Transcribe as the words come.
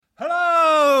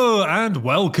and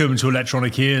welcome to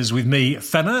Electronic Ears with me,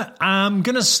 Fenner. I'm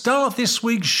going to start this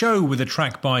week's show with a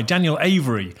track by Daniel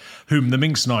Avery, whom the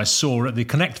Minx and I saw at the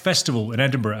Connect Festival in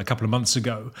Edinburgh a couple of months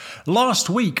ago. Last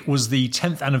week was the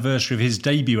 10th anniversary of his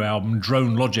debut album,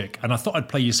 Drone Logic, and I thought I'd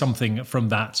play you something from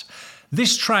that.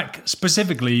 This track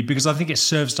specifically because I think it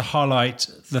serves to highlight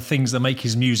the things that make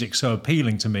his music so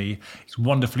appealing to me. It's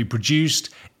wonderfully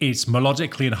produced, it's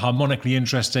melodically and harmonically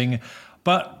interesting,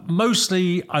 but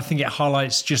mostly I think it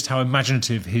highlights just how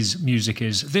imaginative his music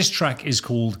is. This track is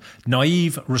called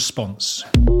Naive Response.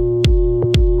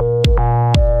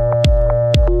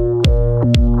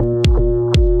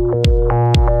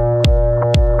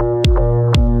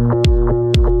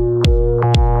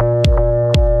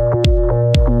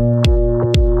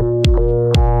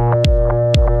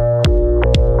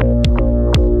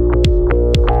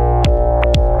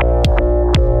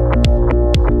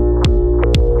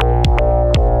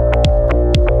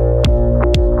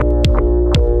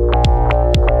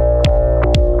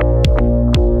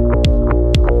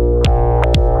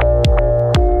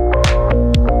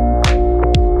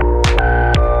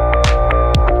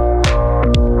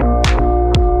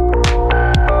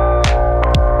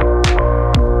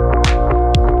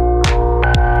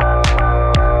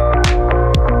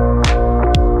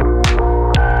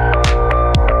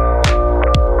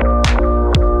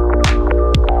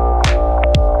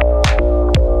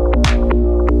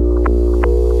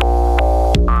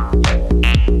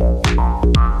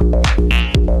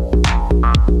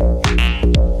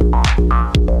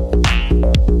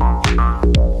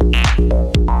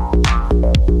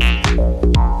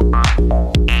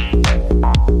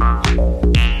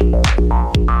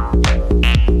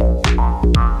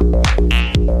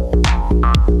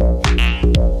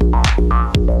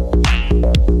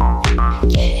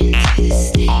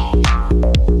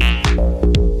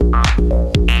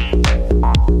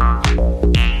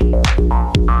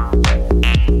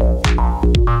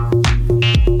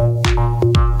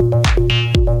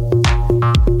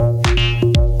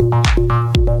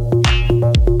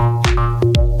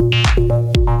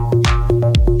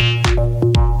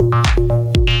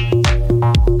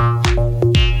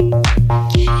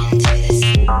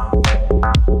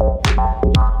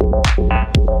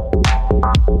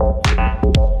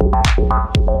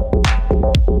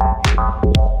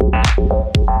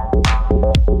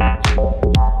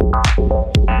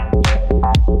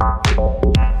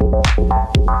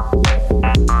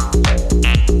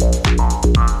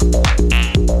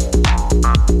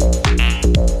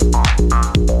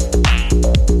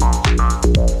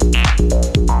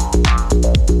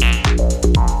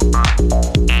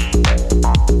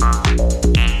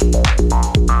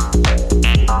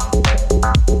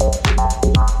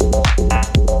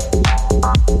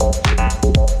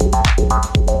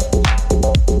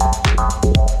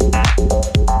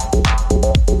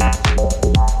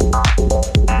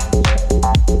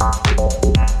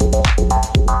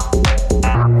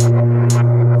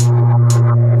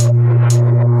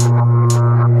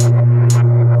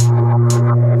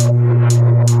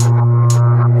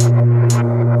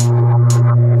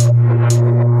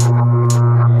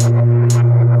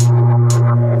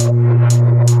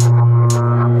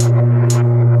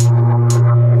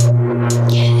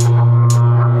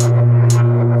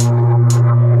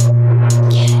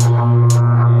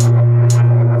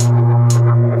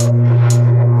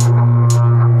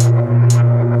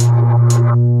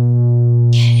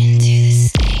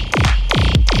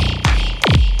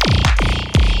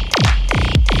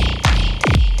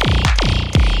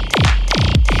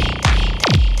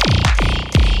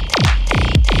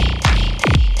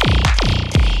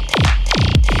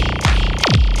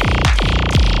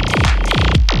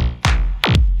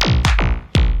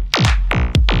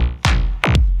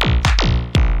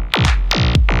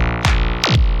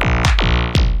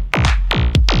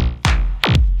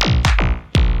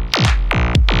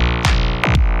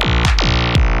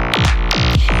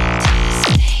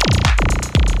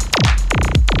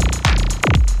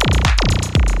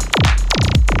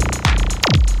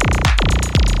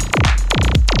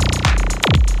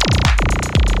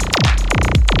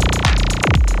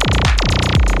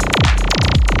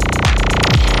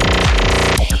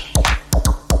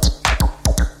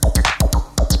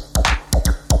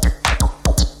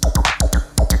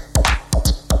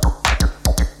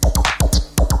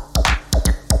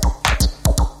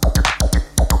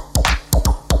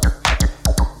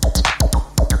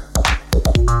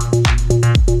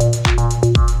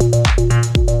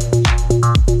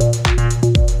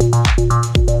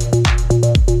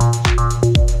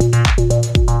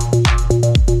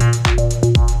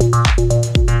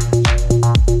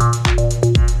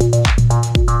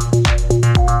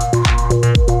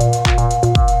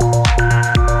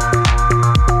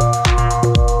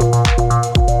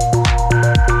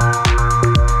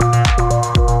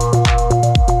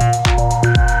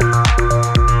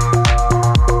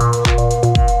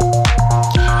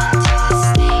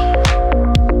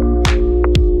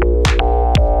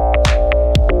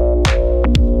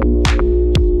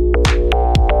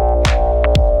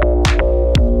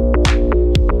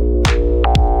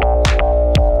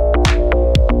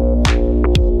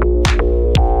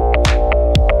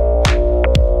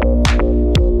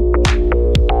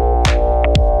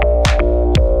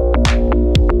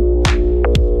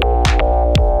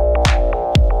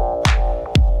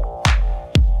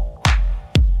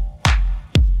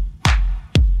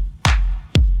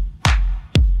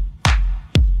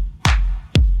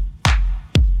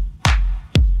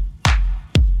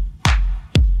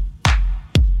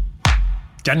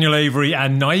 Daniel Avery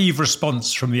and Naive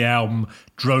Response from the album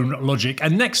Drone Logic.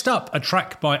 And next up, a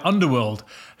track by Underworld,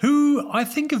 who I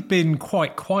think have been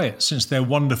quite quiet since their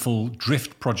wonderful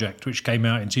Drift project, which came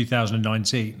out in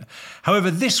 2019.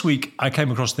 However, this week I came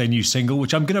across their new single,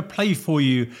 which I'm going to play for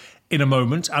you in a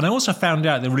moment. And I also found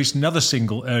out they released another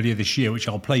single earlier this year, which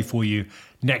I'll play for you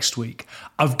next week.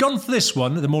 I've gone for this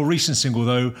one, the more recent single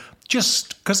though,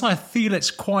 just because I feel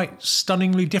it's quite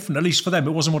stunningly different, at least for them.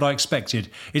 It wasn't what I expected.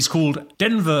 It's called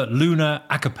Denver Luna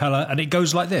A Cappella, and it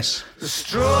goes like this. The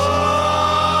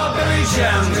strawberry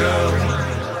jam girl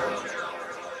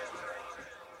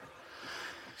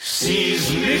sees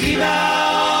Mickey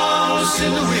Mouse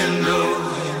in the window.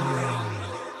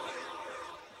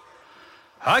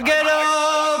 I get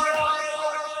up,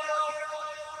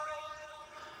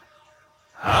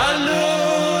 I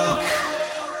look,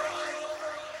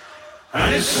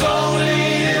 and it's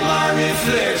only my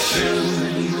reflection.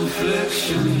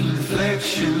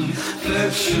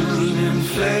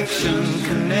 Inflection,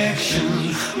 connection.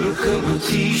 Look up a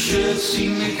t-shirt, see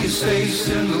Mickey's face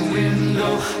in the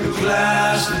window. The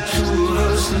glass, the two of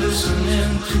us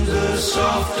listening to the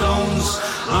soft tones.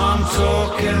 I'm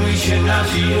talking, reaching out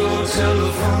to your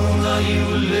telephone. Are you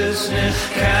listening?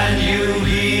 Can you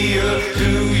hear?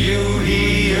 Do you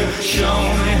hear?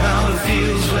 Show me how it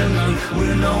feels when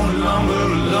we're no longer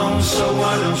alone. So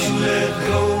why don't you let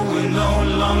go? We're no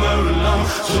longer alone.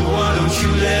 So why don't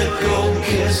you let go?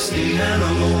 Kiss the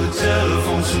animal, the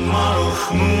telephone tomorrow.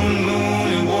 Moon,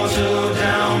 and water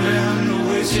down in the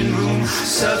waiting room.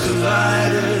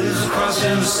 Satellites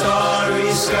crossing the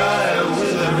starry sky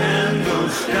with a handgun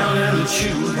down in the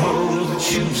tube hole. The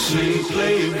tube snake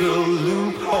play girl,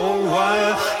 loophole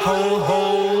wire,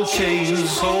 hold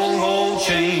chains, hold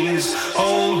chains,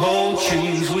 hold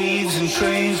chains. Weeds and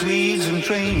trains,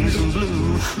 and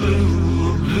blue,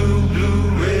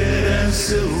 red and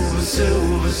silver,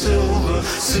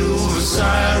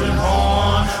 siren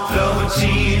horn,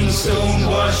 velveteen,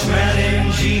 stonewashed man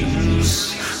in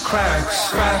jeans. Cracks,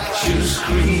 fractures,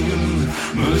 scream,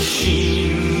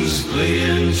 machines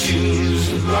playing tunes.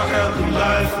 Block out the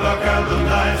life,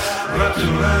 wrapped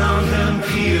around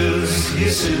Amperes,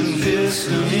 hissing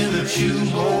piston in the tube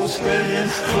hole, spreading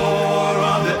floor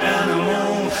of the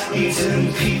animal,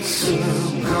 eating pizza,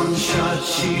 gunshot,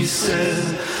 she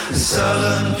said.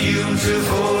 Sullen,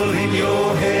 beautiful in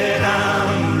your head,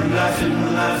 I'm laughing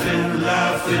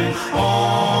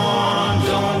on.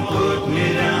 Don't put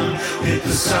me down. Hit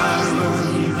the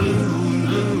siren, blue,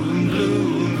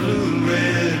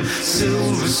 red,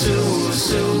 silver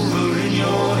in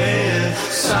your head.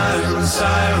 Siren,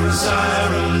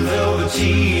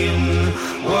 velveteen.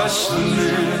 Watch the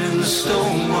men in the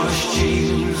stonewashed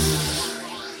jeans.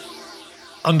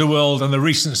 Underworld and the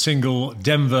recent single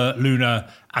Denver Luna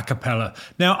A Cappella.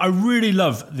 Now, I really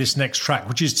love this next track,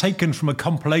 which is taken from a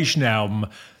compilation album,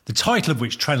 the title of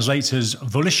which translates as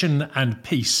Volition and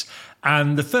Peace.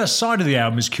 And the first side of the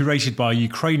album is curated by a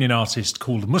Ukrainian artist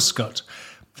called Muscat.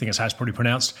 I think that's how it's probably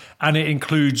pronounced. And it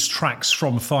includes tracks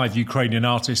from 5 Ukrainian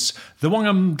artists. The one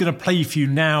I'm going to play for you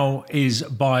now is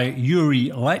by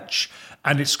Yuri Lech,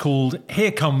 and it's called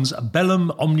Here Comes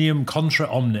Bellum Omnium Contra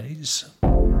Omnes.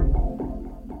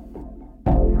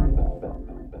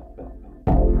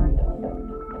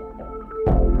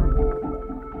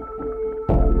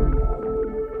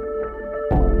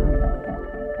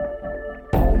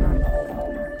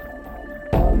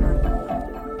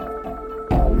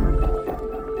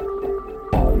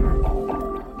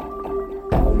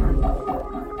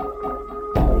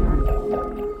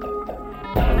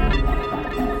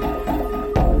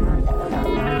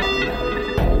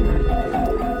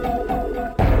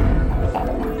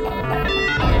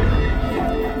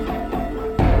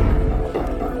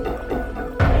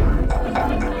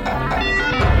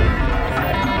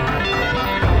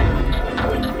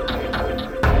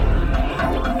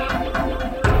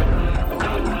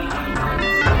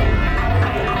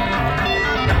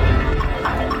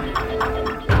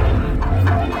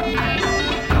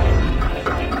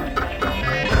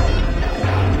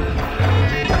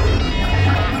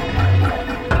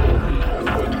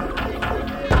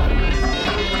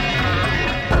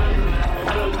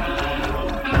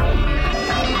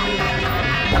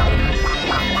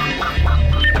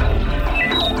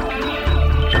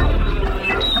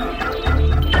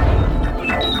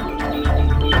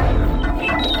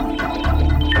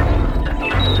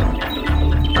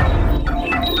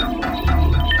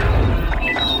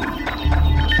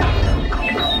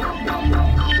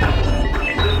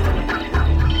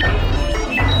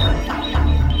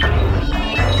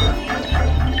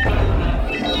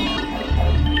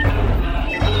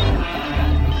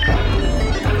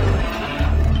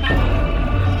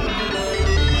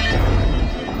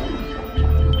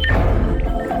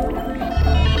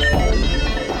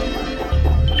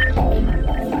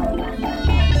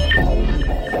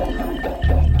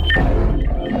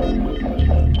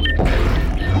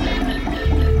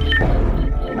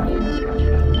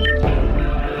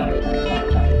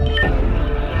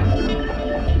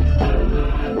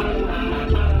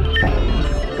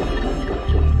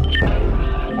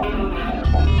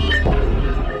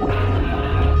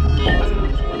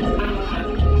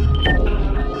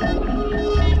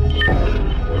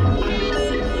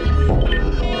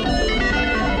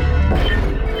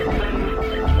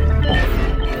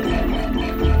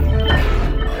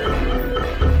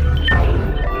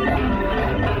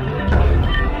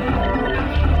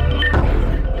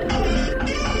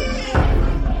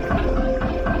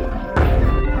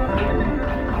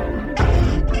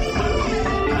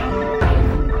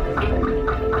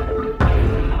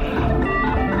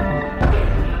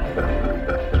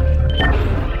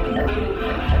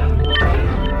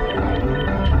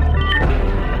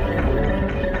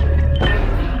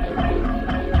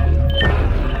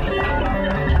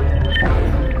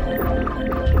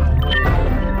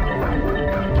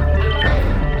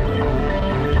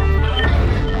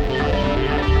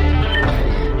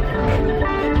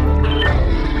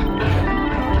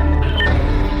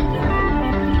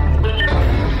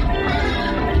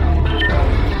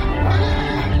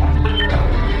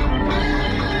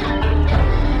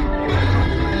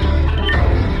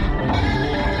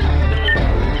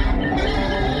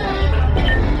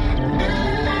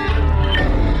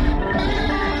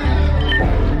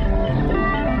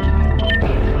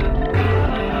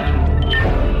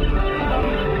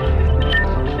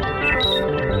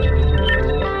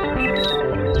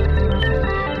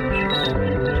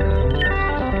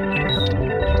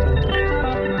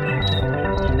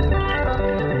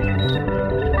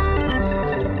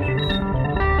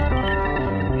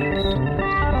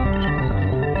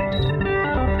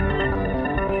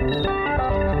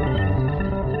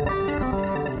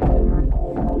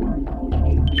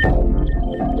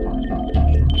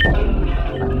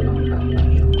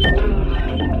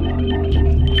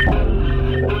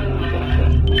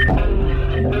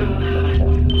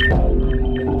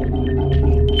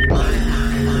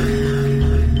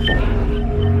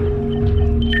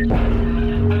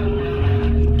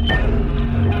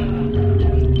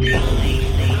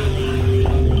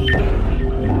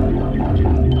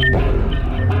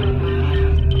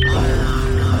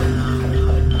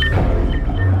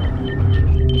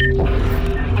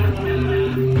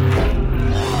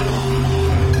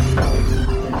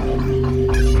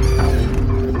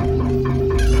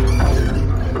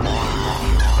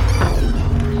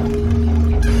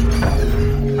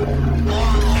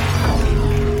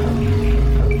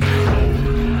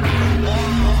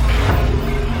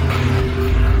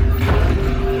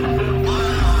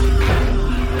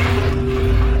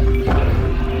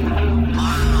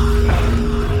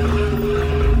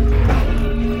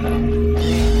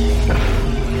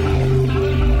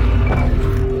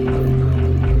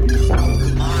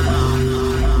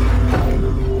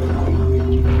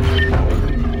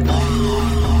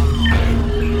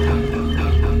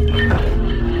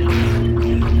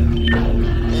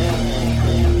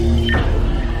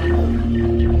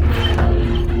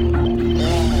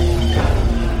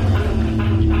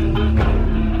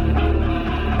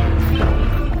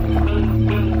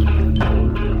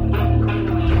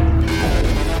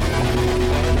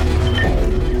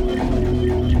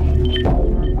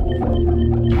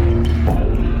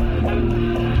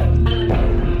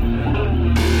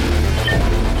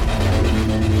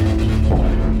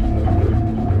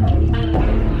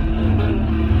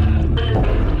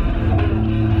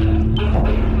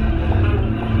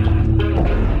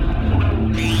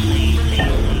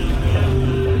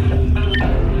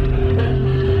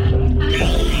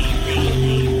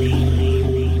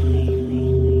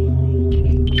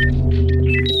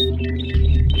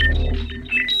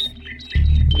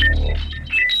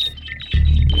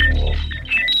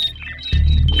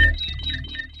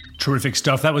 Terrific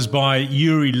stuff. That was by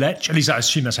Yuri Lech. At least I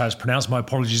assume that's how it's pronounced. My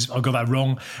apologies if I got that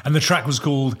wrong. And the track was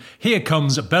called Here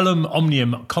Comes Bellum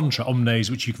Omnium Contra Omnes,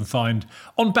 which you can find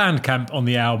on Bandcamp on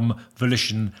the album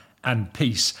Volition and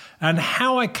Peace. And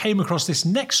how I came across this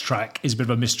next track is a bit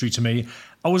of a mystery to me.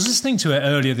 I was listening to it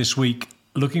earlier this week,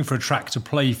 looking for a track to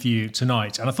play for you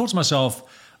tonight. And I thought to myself,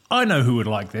 I know who would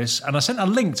like this. And I sent a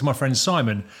link to my friend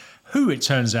Simon, who, it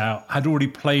turns out, had already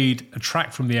played a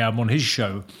track from the album on his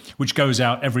show, which goes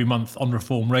out every month on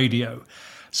Reform Radio.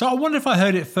 So I wonder if I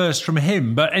heard it first from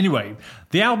him. But anyway,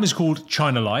 the album is called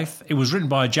China Life. It was written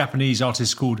by a Japanese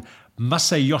artist called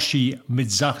Masayoshi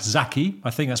Mizaki,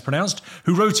 I think that's pronounced,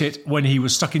 who wrote it when he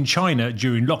was stuck in China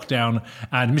during lockdown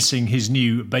and missing his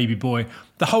new baby boy.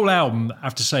 The whole album, I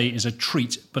have to say, is a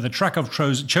treat, but the track I've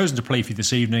chosen to play for you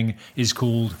this evening is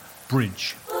called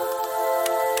Bridge.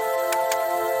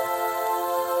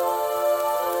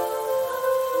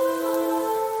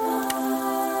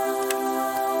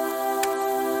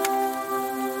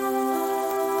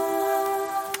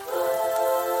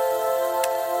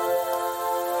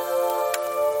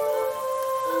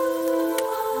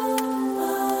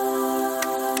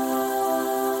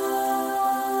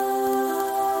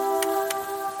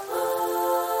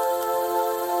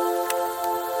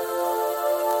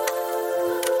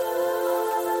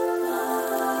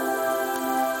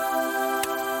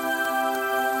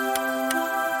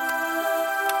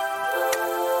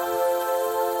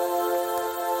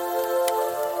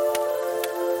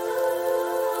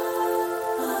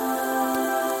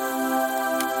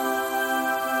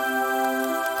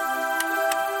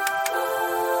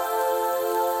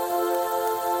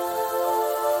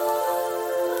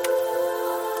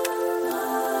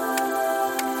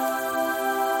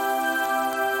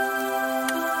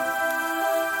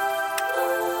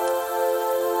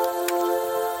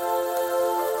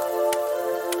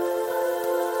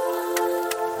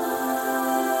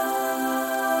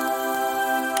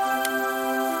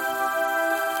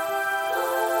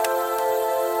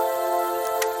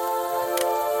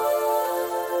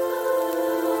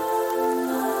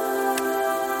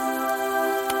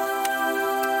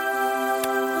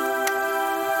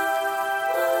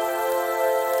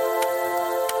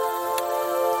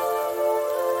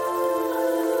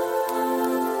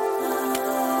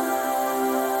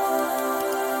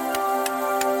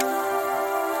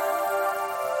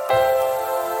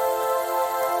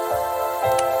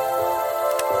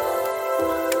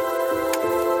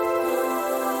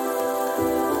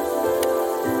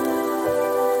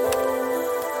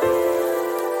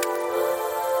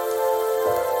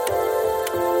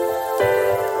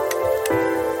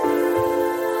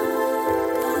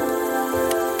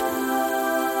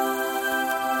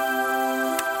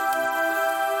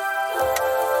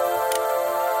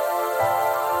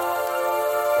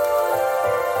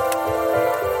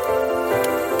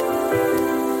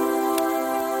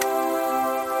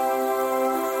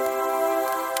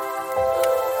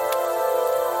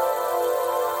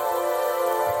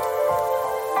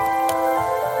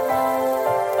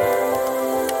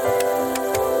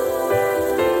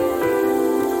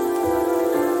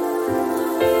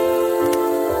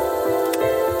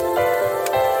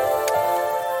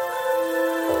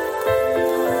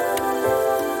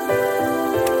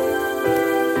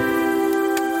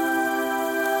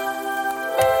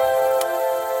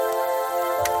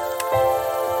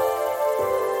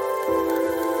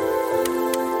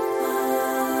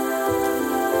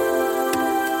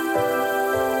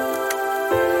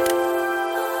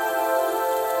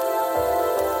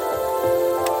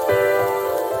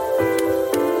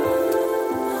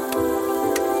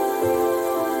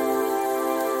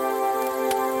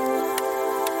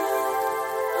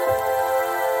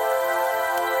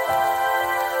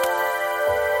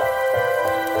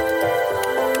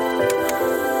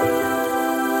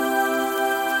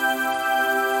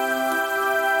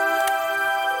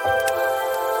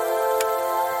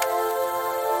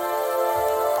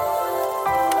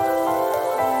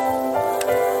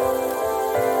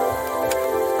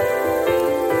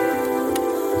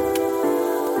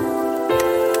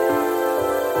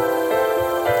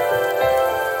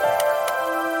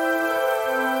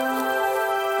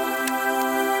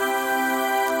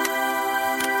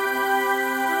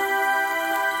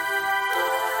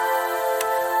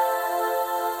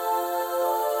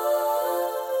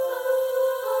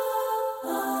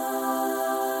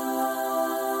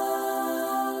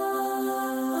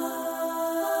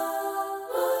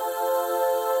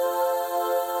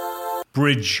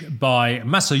 Bridge by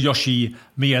Masayoshi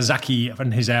Miyazaki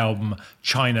and his album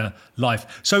China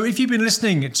Life. So if you've been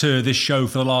listening to this show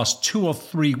for the last 2 or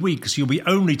 3 weeks, you'll be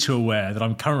only too aware that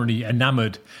I'm currently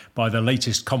enamoured by the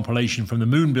latest compilation from the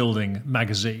Moon Building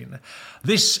magazine.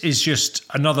 This is just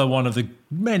another one of the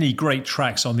many great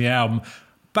tracks on the album.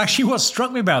 But actually what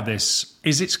struck me about this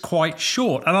is it's quite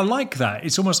short, and I like that.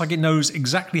 It's almost like it knows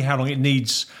exactly how long it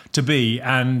needs to be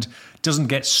and doesn't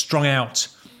get strung out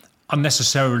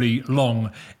unnecessarily long.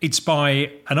 It's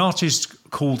by an artist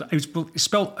called, it's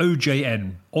spelled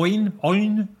OJN,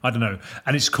 Oin, I don't know,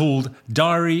 and it's called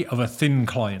Diary of a Thin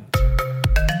Client.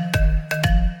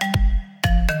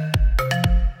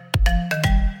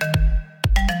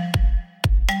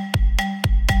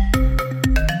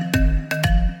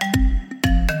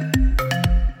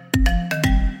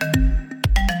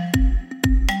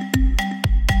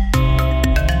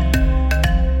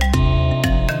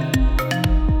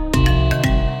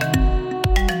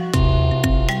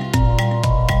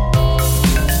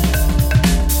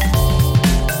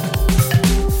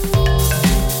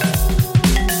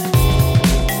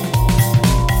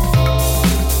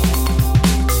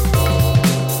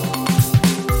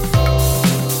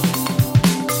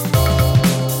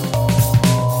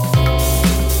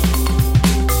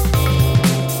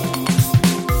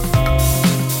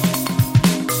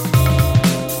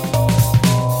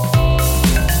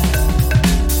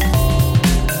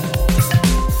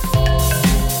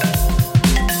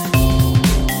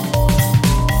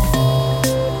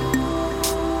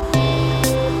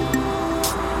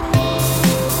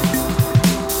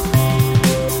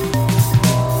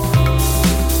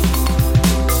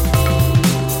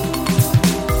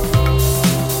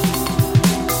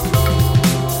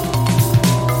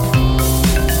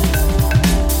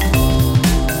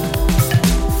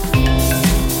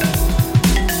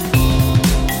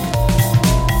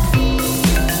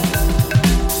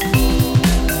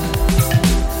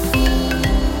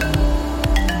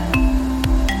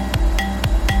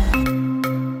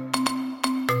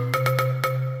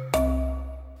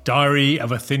 Diary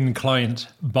of a Thin Client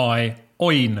by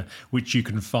Oin, which you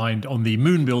can find on the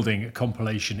Moon Building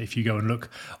compilation if you go and look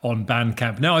on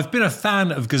Bandcamp. Now, I've been a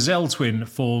fan of Gazelle Twin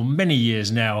for many years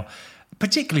now,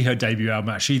 particularly her debut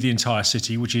album, actually, The Entire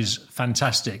City, which is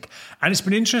fantastic. And it's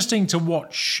been interesting to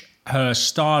watch her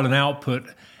style and output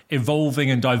evolving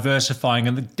and diversifying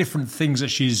and the different things that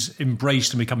she's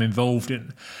embraced and become involved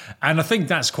in. And I think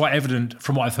that's quite evident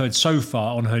from what I've heard so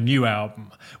far on her new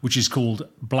album, which is called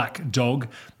Black Dog.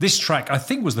 This track, I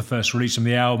think, was the first release from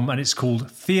the album, and it's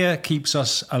called Fear Keeps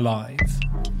Us Alive.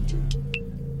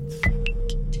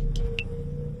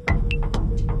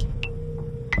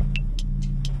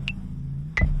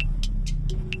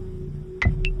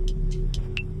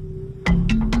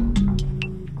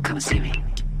 Come see me.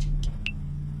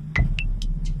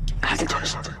 I have to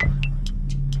touch it.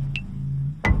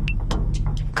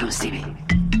 Come see me.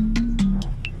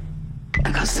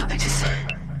 I got something to say.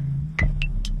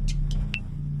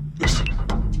 Listen.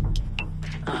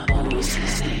 I'm always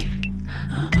listening.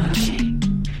 I'm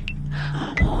watching.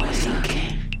 I'm always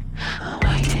looking. I'm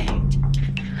waiting.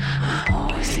 I'm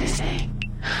always listening.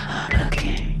 I'm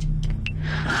looking.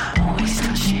 I'm always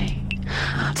touching.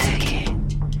 I'm taking.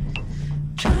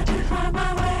 Trying to find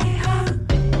my way home.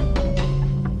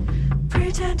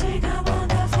 Pretending I'm on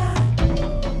the phone.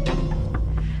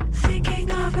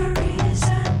 Thinking of a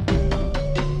reason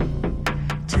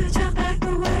to turn back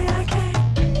the way I came.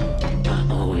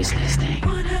 I'm always listening.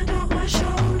 One hand on my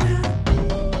shoulder.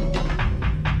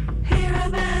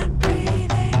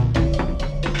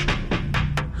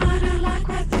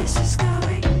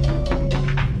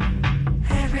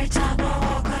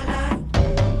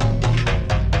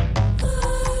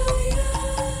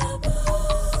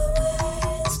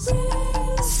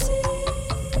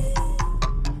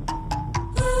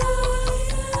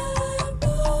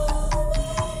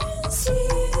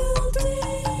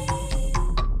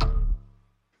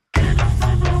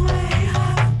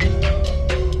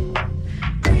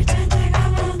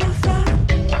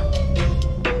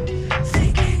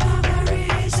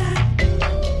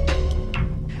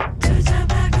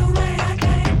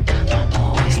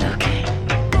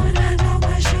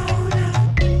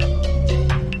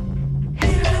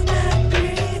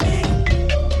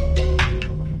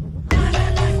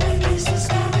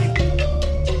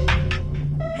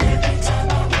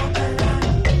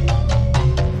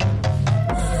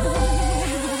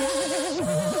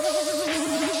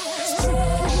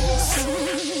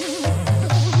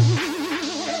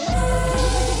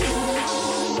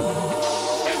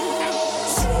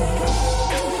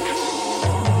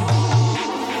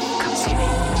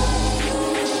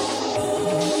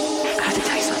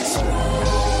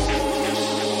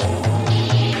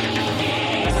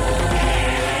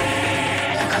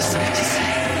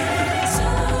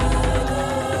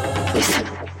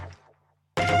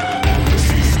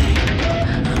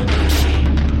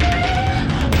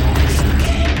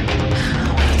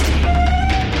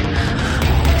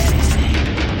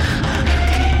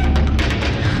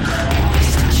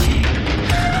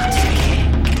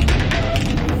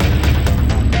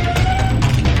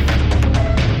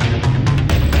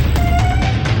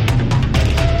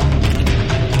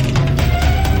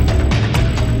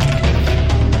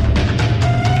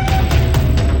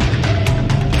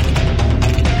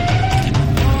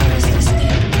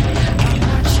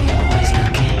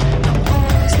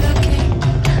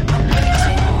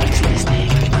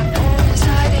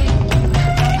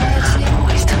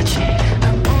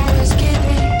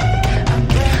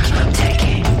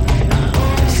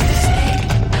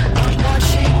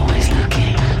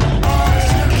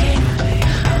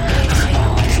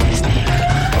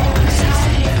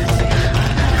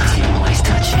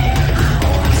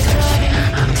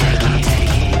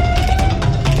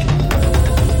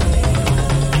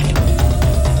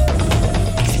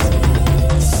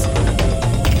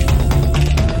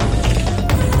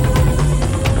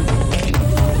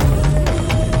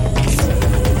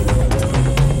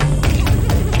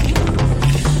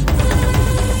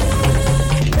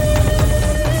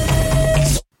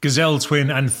 Gazelle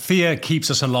Twin and Fear Keeps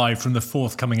Us Alive from the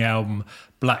forthcoming album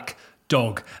Black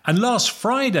Dog. And last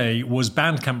Friday was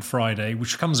Bandcamp Friday,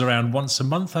 which comes around once a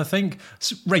month, I think,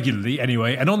 regularly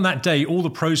anyway. And on that day, all the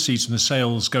proceeds from the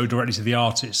sales go directly to the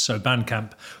artists, so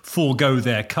Bandcamp forego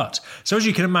their cut. So as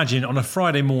you can imagine, on a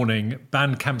Friday morning,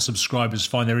 Bandcamp subscribers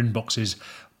find their inboxes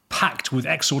packed with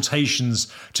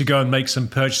exhortations to go and make some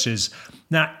purchases.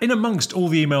 Now, in amongst all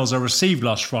the emails I received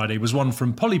last Friday was one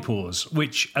from Polypores,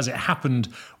 which, as it happened,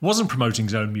 wasn't promoting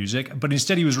his own music, but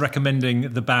instead he was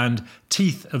recommending the band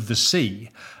Teeth of the Sea,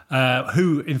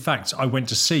 who, in fact, I went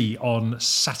to see on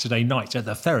Saturday night at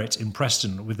the Ferret in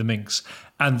Preston with the Minx,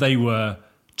 and they were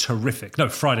terrific. No,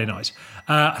 Friday night.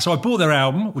 So I bought their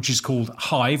album, which is called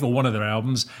Hive, or one of their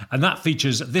albums, and that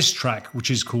features this track,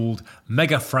 which is called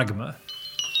Mega Phragma.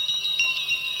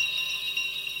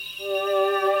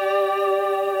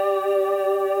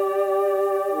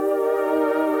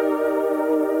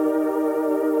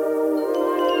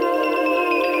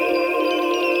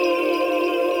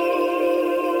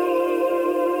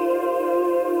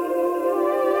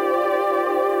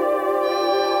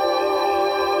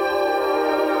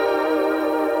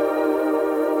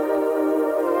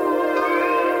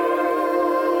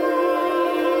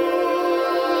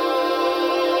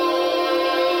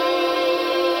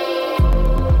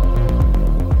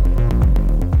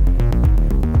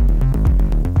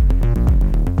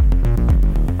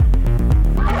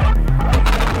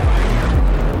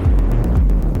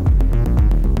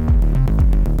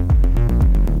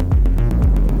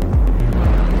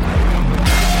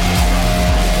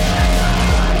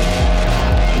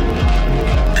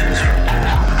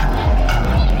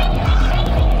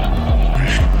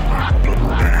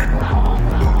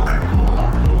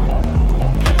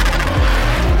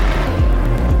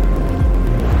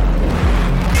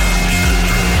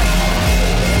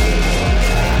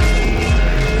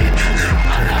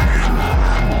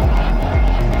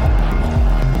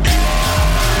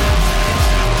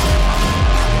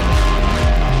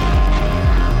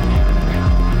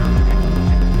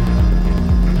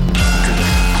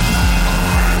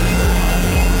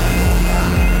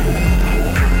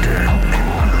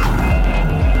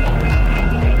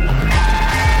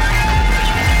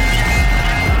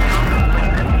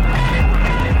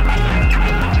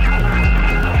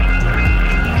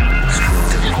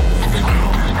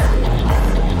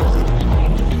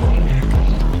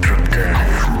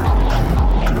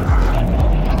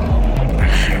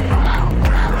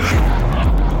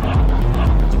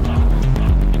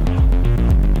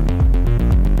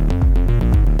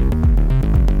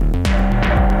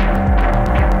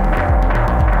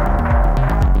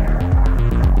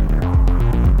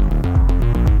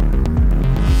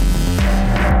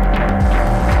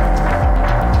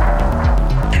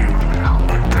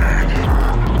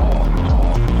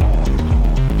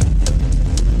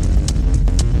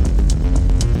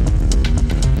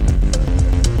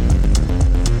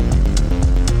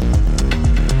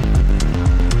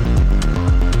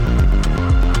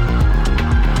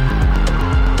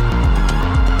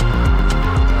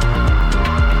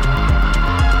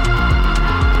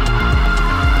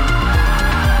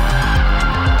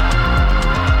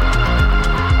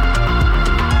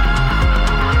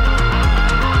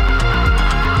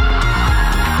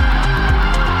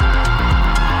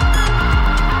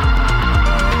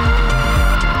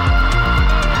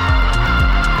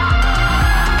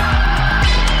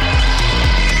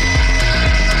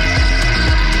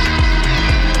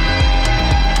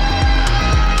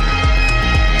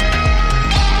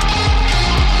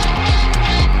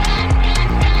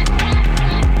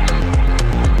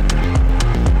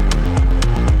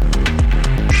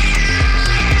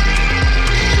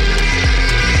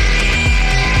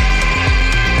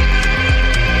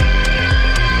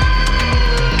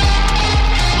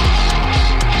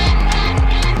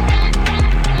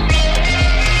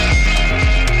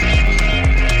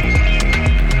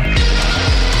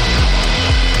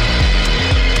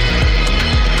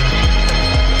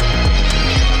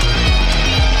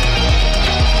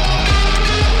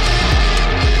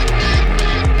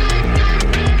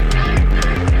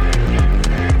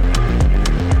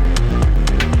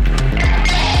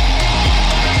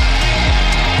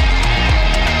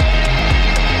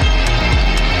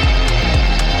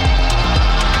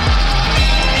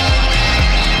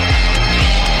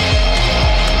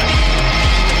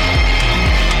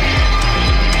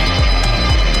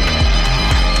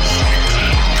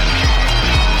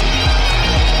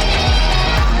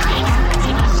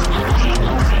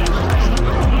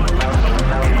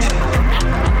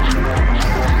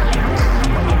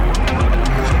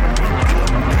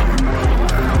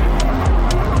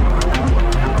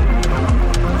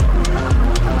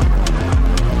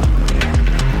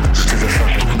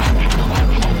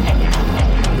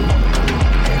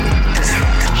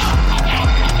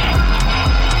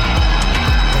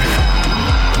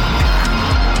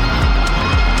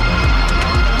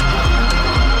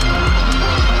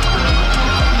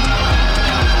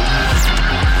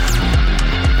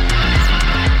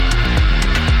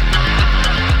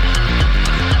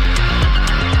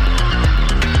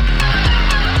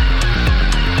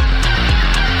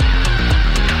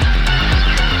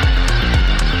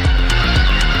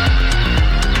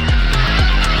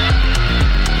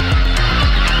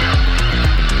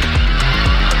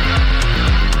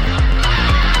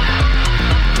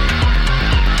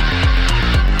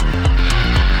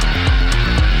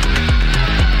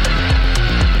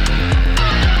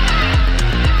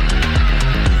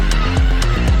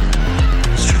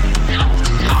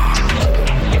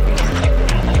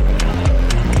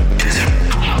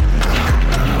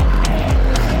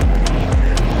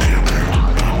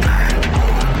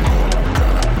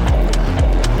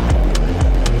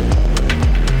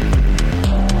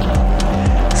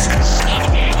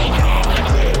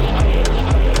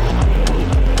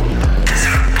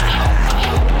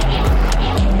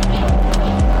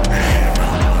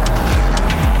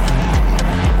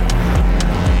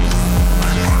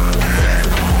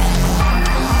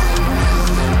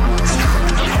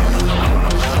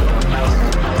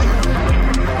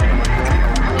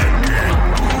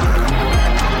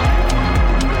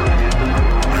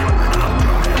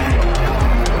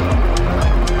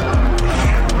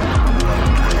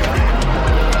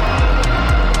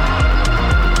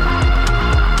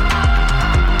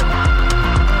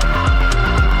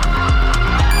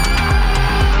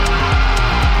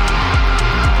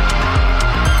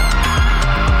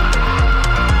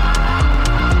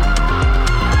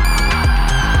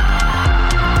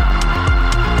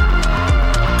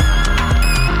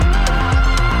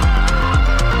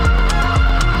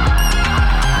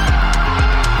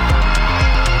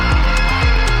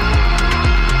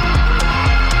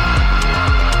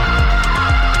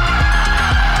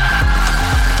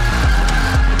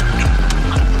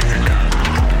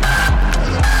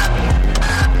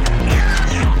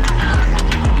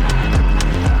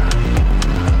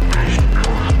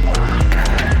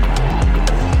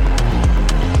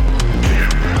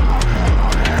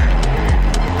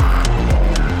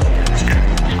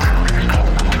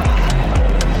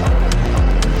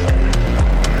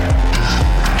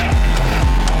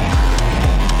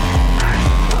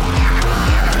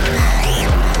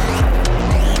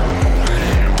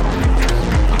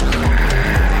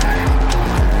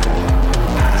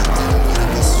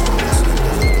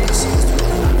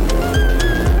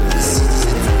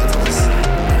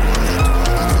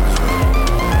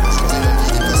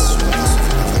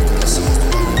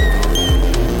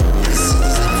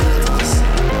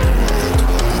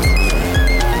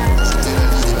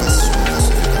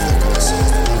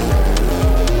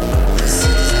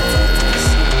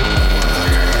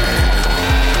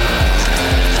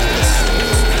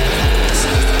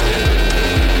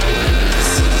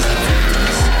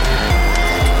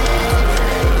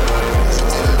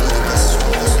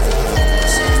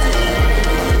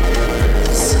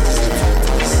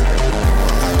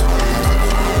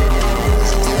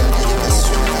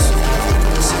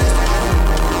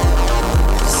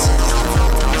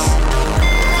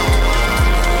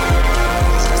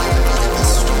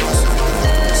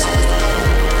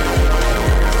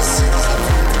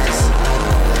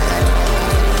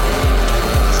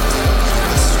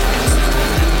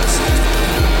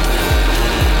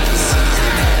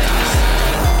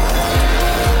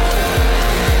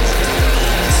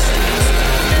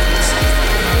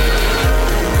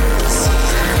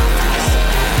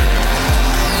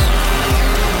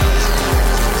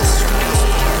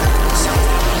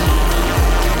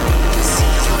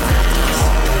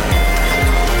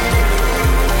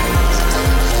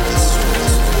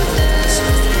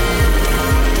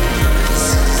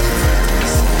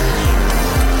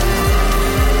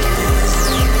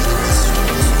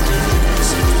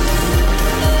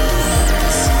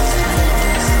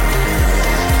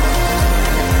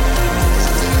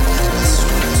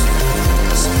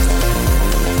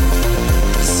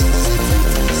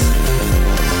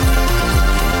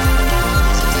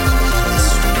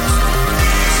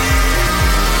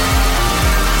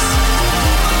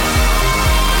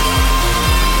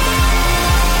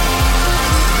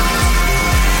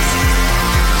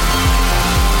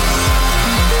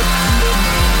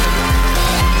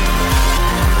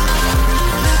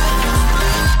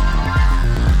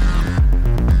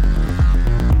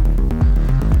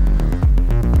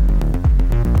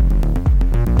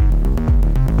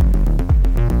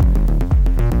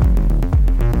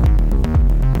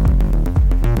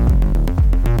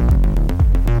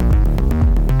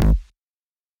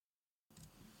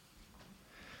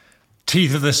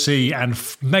 Teeth of the Sea and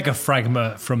Mega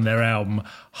Fragma from their album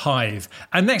Hive.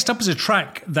 And next up is a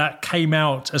track that came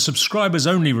out, a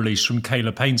subscribers-only release from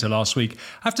Kayla Painter last week.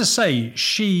 I have to say,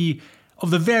 she, of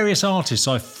the various artists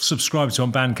I've subscribed to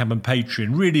on Bandcamp and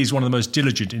Patreon, really is one of the most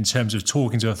diligent in terms of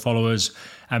talking to her followers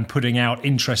and putting out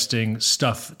interesting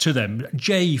stuff to them.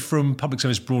 Jay from Public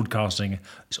Service Broadcasting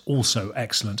is also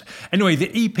excellent. Anyway, the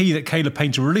EP that Kayla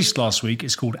Painter released last week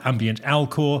is called Ambient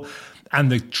Alcor. And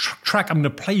the track I'm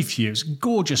going to play for you, it's a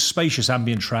gorgeous, spacious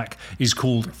ambient track, is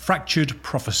called Fractured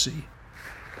Prophecy.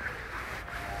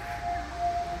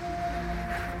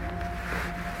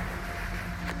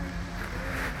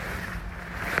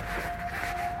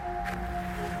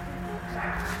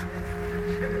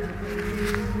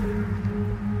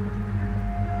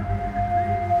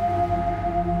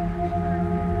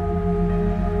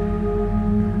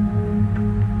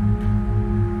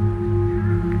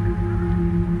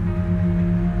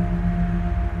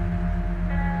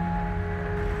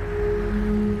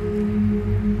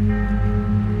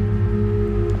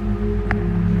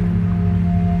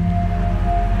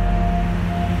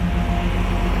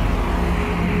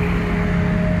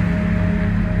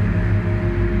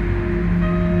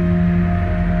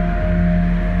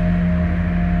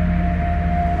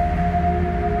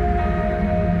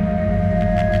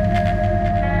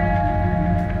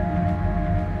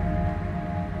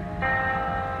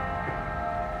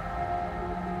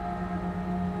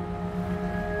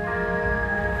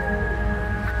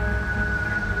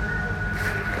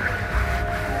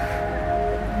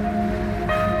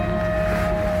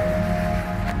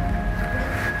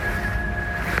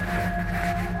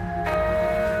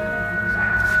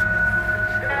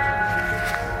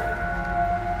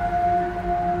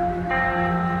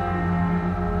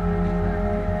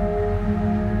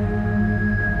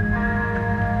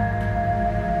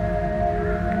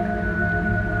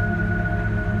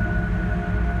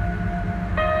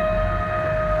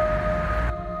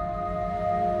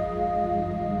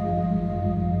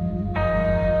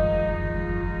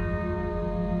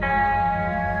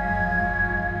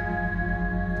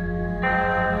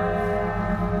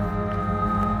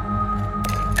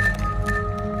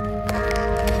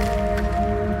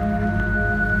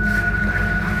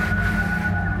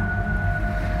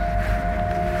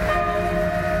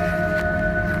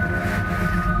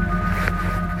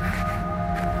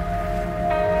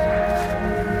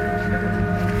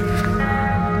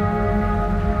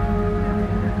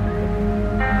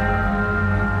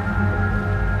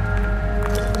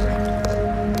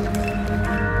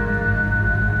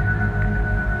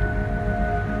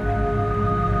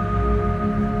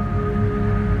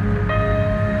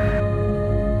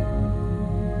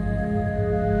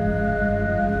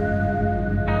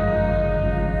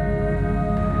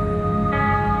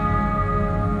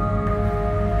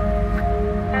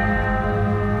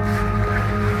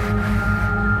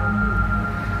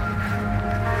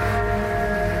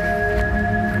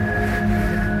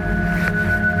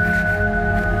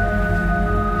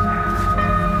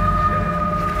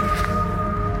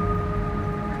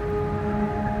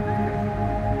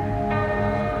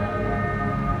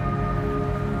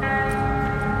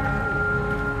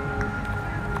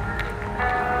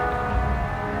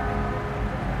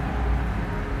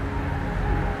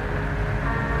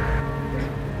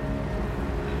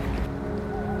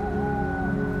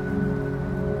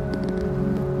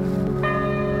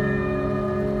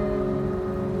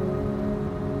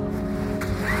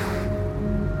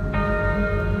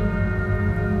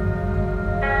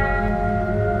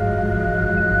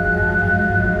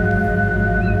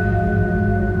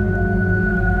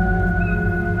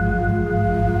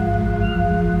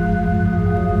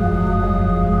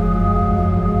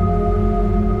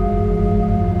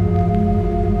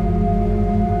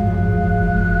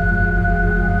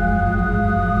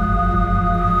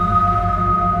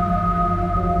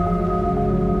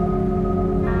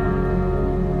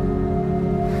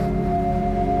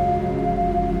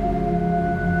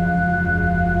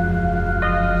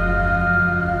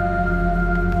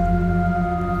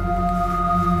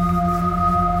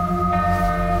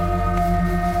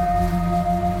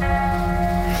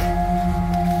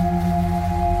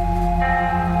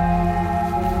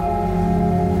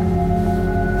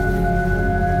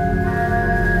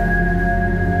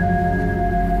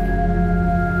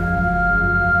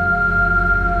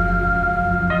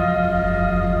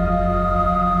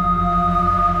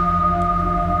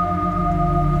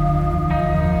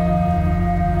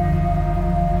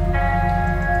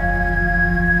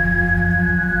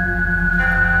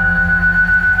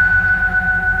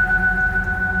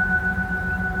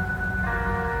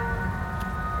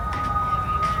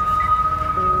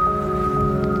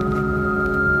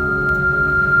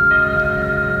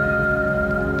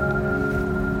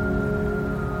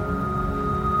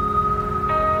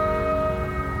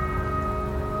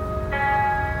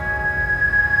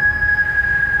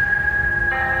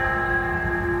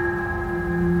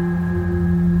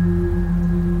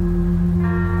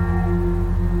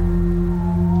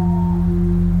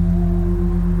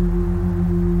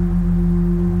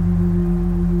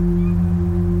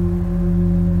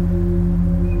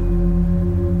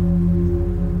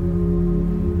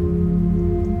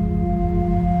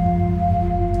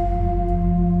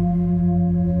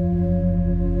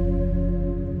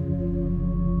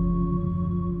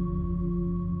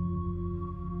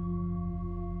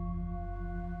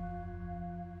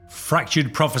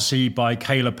 Fractured Prophecy by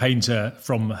Kayla Painter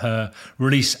from her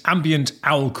release Ambient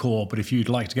Owlcore. But if you'd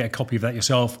like to get a copy of that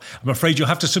yourself, I'm afraid you'll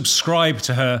have to subscribe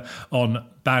to her on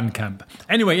Bandcamp.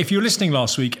 Anyway, if you were listening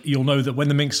last week, you'll know that when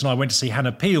the Minx and I went to see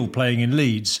Hannah Peel playing in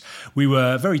Leeds, we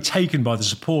were very taken by the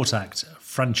support act,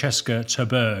 Francesca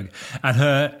Terberg, and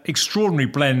her extraordinary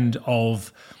blend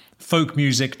of folk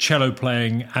music, cello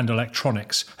playing and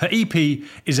electronics. Her EP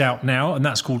is out now and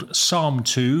that's called Psalm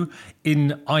 2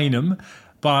 in Einem,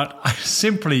 but I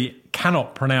simply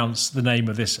cannot pronounce the name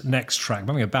of this next track. I'm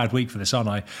having a bad week for this, aren't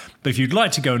I? But if you'd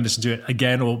like to go and listen to it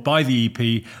again or buy the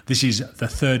EP, this is the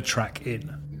third track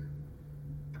in.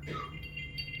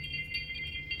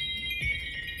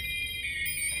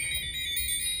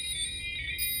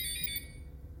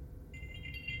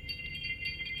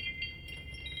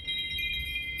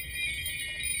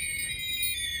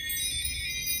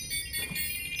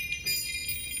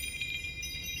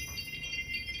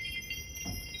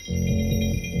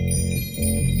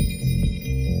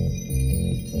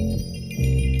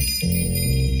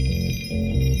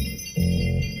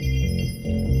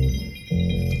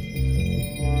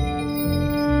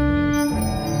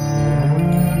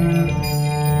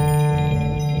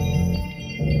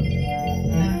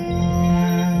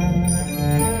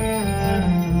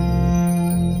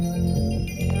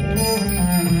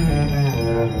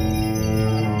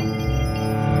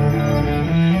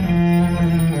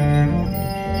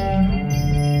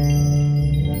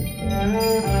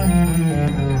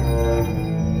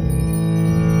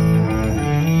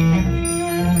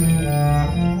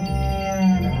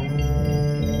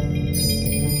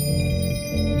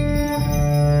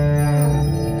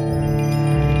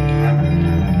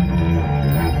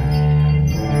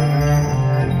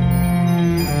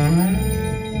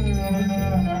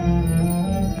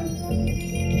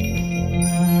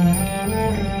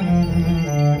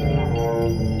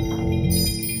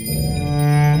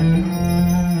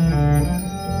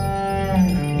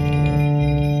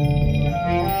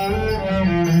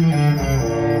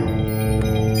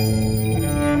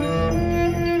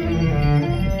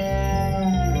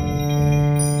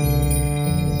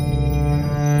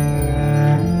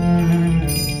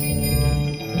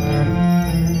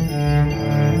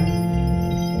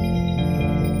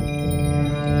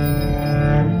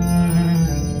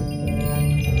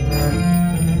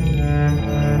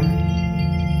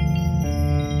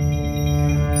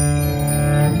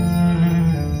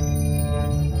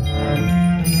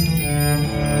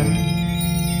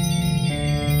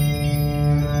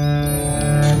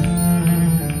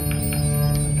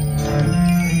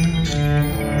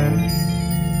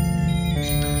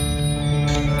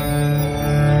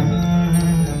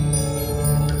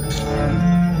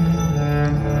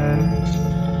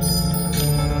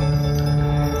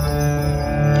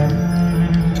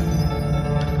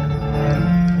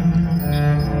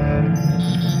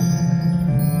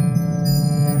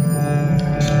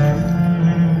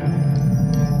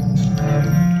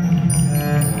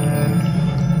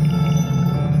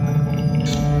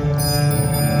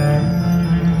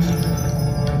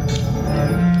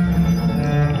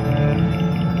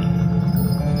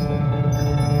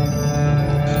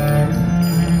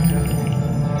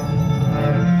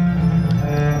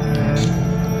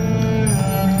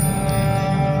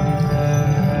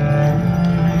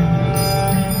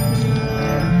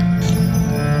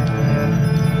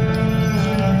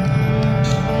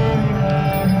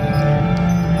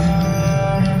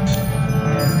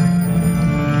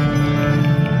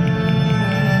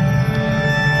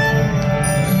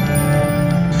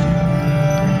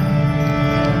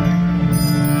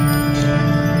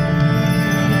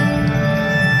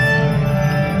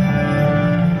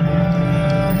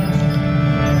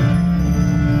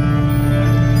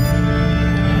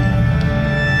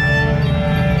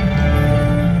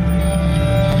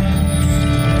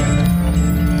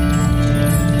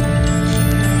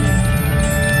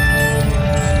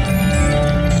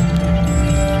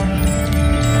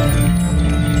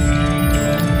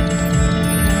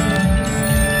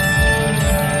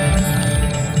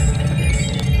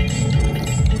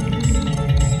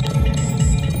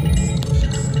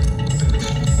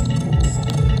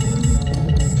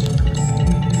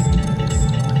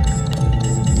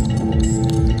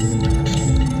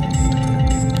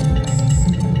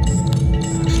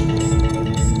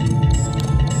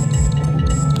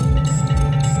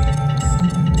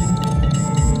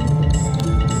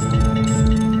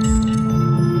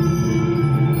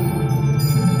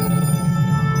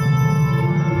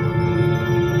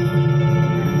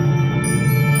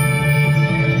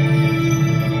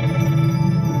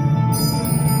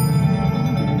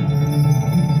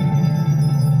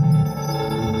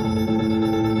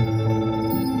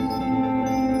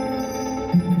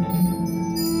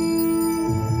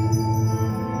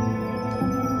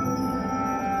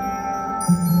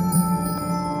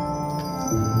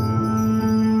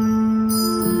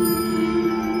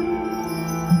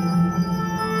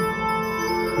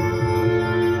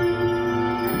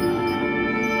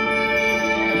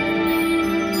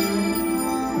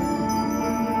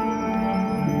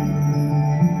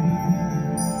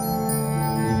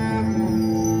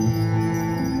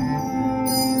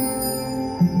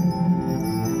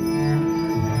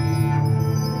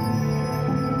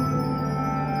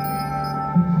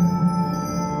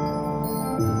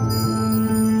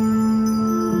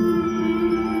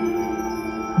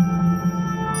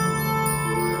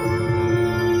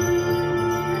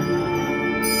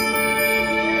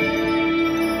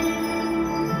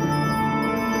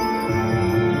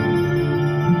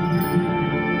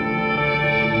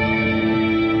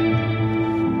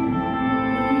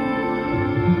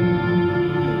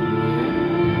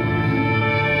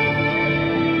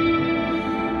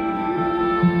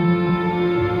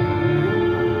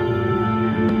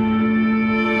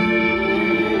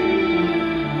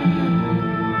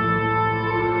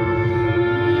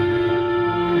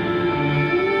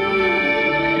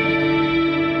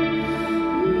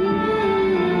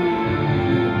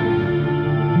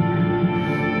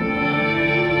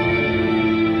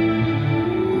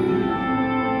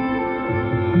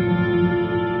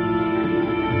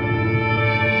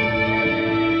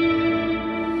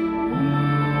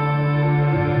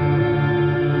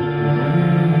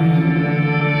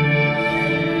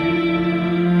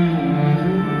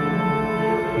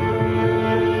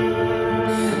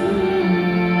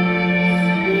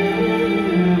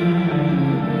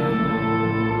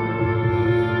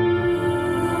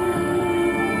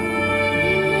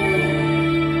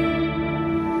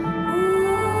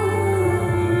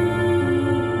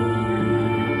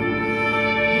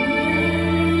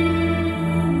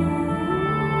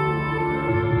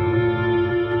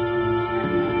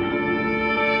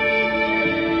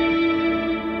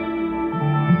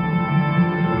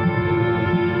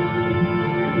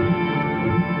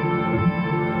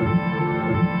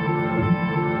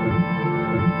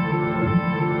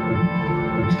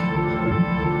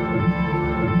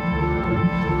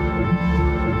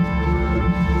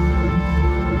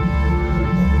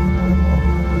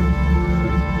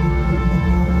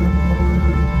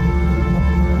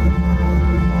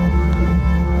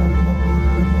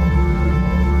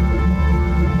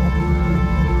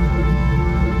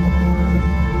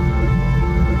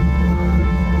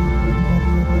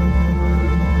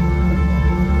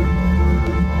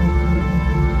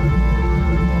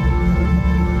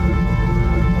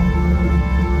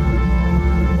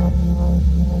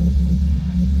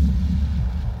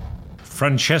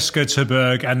 Francesca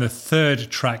Terberg and the third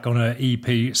track on her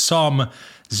EP, Psalm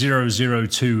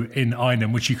 002 in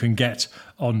Einem, which you can get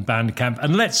on Bandcamp.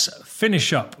 And let's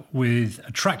finish up with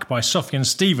a track by Sufjan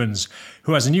Stevens,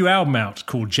 who has a new album out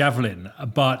called Javelin.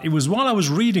 But it was while I was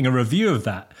reading a review of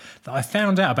that I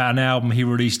found out about an album he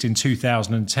released in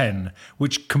 2010,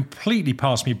 which completely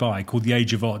passed me by, called The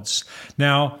Age of Odds.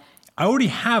 Now, I already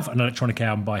have an electronic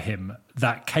album by him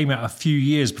that came out a few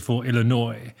years before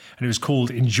Illinois, and it was called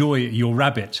Enjoy Your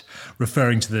Rabbit,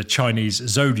 referring to the Chinese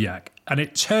zodiac. And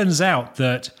it turns out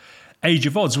that Age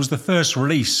of Odds was the first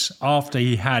release after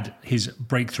he had his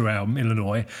breakthrough album,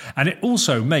 Illinois, and it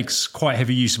also makes quite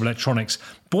heavy use of electronics.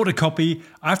 Bought a copy.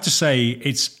 I have to say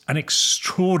it's an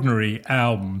extraordinary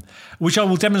album, which I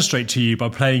will demonstrate to you by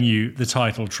playing you the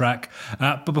title track.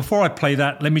 But before I play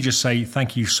that, let me just say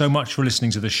thank you so much for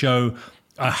listening to the show.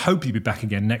 I hope you'll be back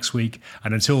again next week.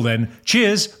 And until then,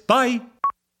 cheers, bye.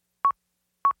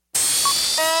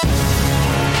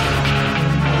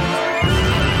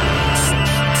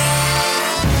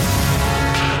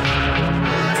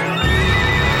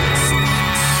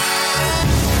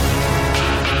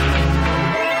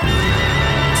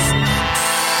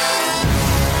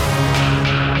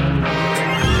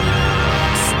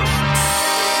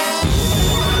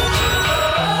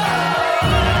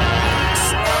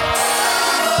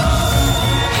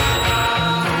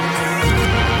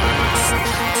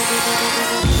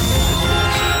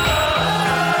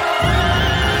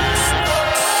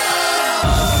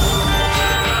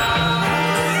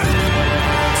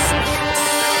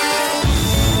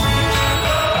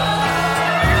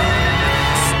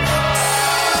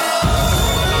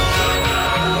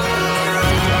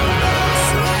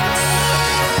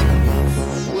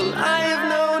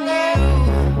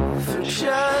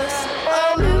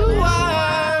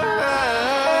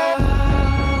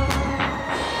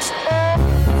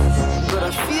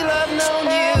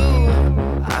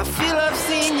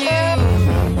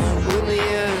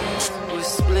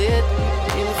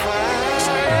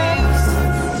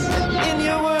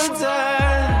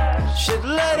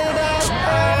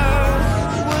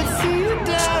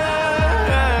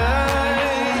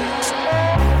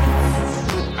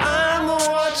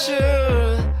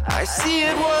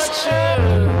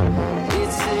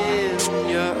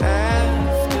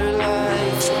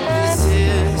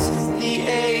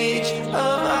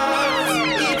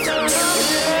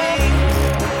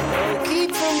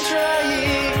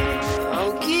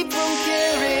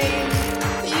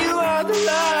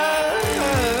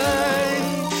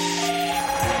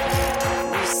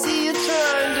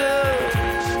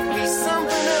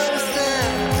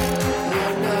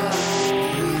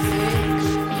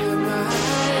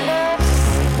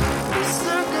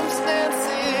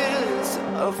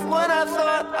 of what I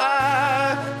thought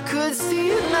I could see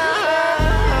it now.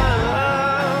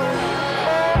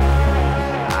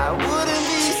 I wouldn't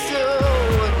be so,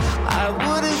 I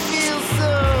wouldn't feel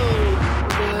so,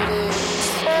 but it's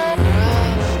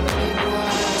running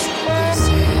wild. This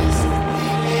is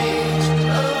the age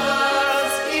of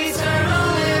us, eternal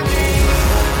living.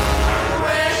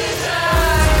 When it's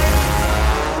time,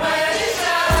 when it's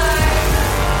time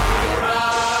to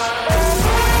rise.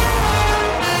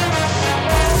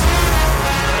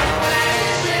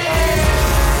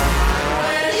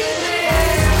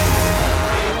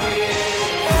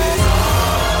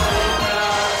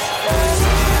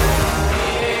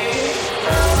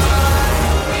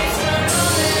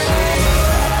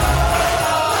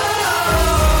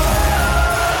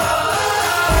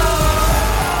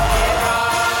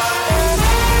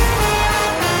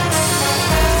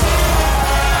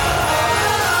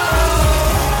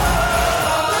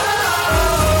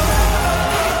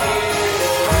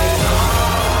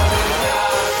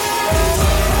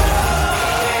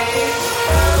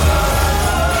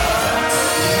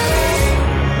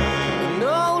 In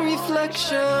all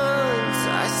reflections,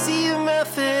 I see a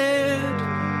method,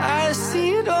 I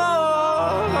see it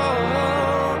all.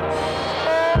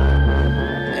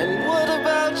 And what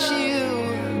about you?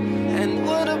 And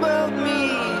what about me?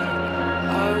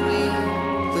 Are we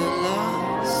the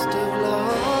lost of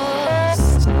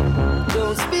lost?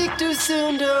 Don't speak too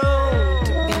soon, don't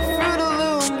be fruit of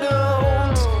loom,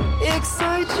 don't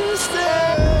excite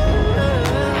yourself.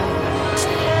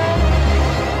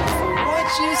 What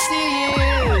you see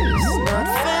is not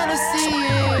fantasy,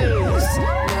 is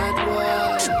not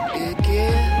what it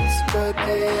gives, but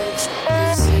this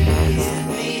is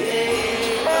the age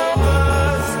of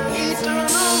us,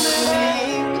 eternal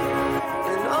living.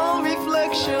 In all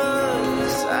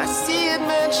reflections, I see it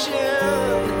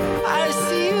mentioned, I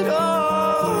see it all.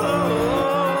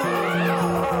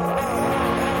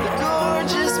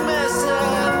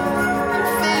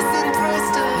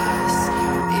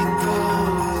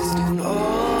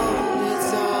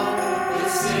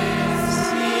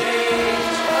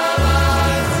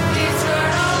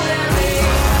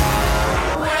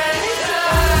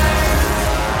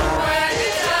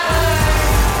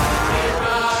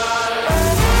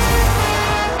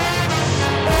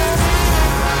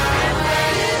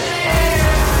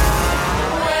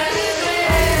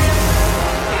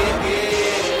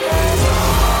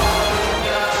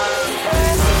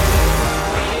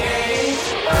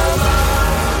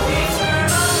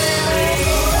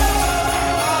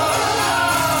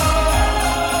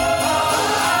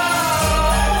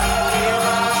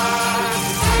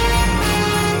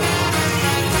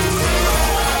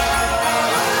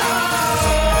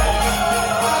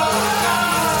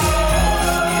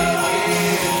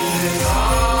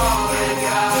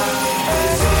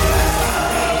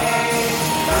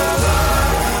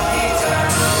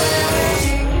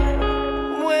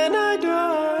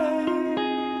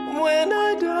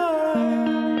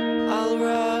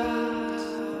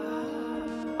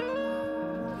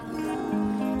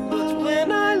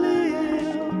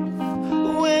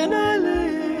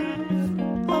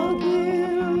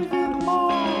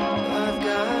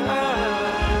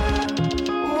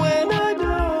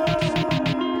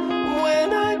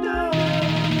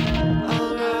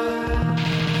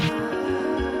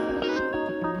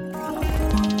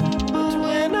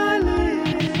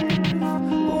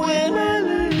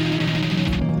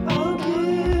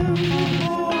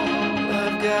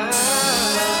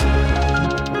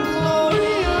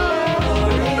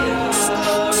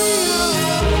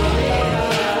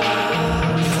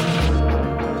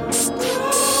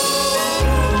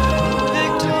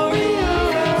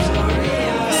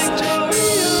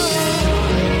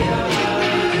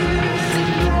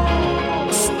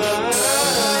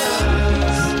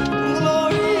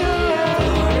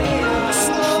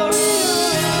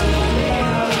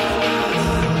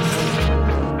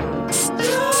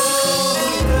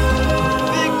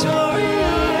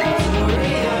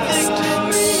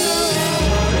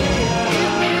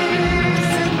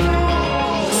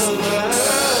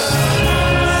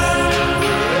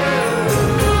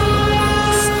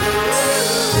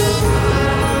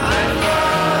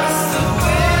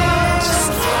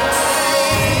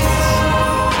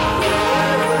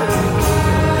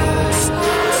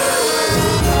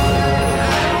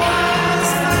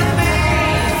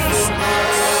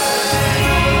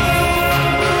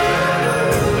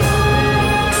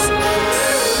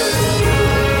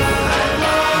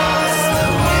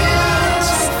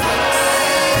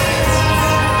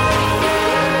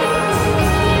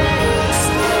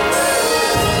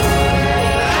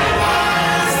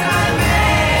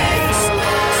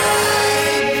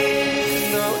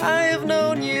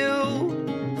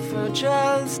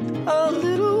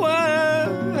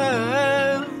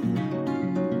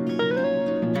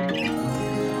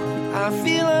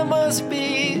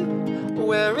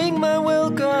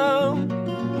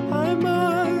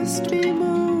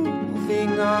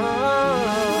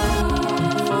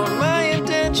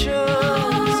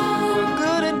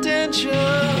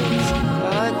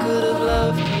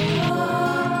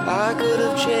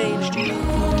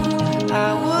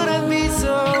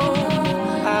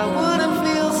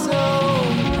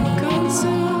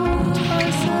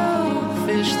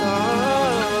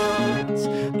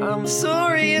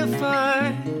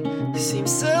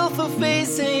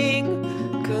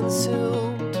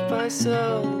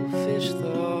 selfish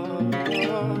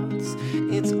thoughts.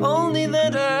 It's only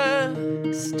that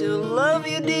I still love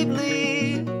you deeply.